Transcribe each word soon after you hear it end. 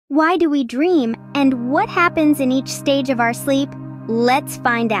Why do we dream, and what happens in each stage of our sleep? Let's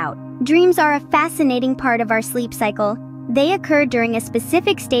find out. Dreams are a fascinating part of our sleep cycle. They occur during a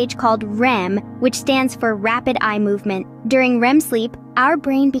specific stage called REM, which stands for rapid eye movement. During REM sleep, our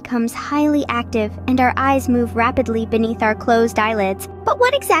brain becomes highly active and our eyes move rapidly beneath our closed eyelids. But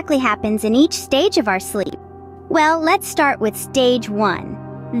what exactly happens in each stage of our sleep? Well, let's start with stage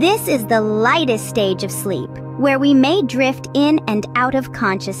 1. This is the lightest stage of sleep, where we may drift in and out of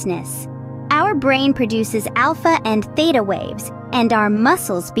consciousness. Our brain produces alpha and theta waves, and our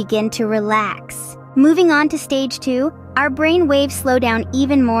muscles begin to relax. Moving on to stage 2, our brain waves slow down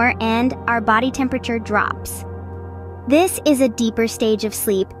even more and our body temperature drops. This is a deeper stage of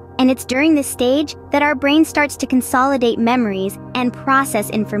sleep, and it's during this stage that our brain starts to consolidate memories and process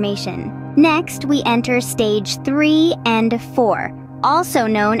information. Next, we enter stage 3 and 4, also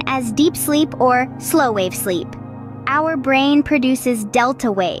known as deep sleep or slow wave sleep. Our brain produces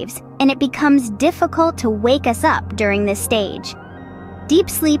delta waves, and it becomes difficult to wake us up during this stage. Deep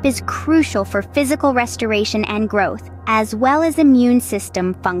sleep is crucial for physical restoration and growth, as well as immune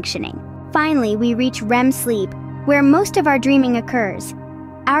system functioning. Finally, we reach REM sleep, where most of our dreaming occurs.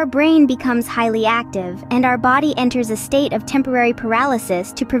 Our brain becomes highly active, and our body enters a state of temporary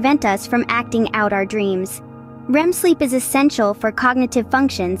paralysis to prevent us from acting out our dreams. REM sleep is essential for cognitive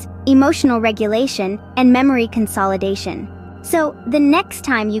functions, emotional regulation, and memory consolidation. So, the next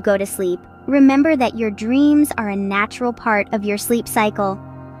time you go to sleep, remember that your dreams are a natural part of your sleep cycle,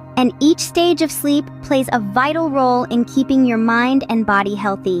 and each stage of sleep plays a vital role in keeping your mind and body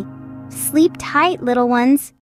healthy. Sleep tight, little ones.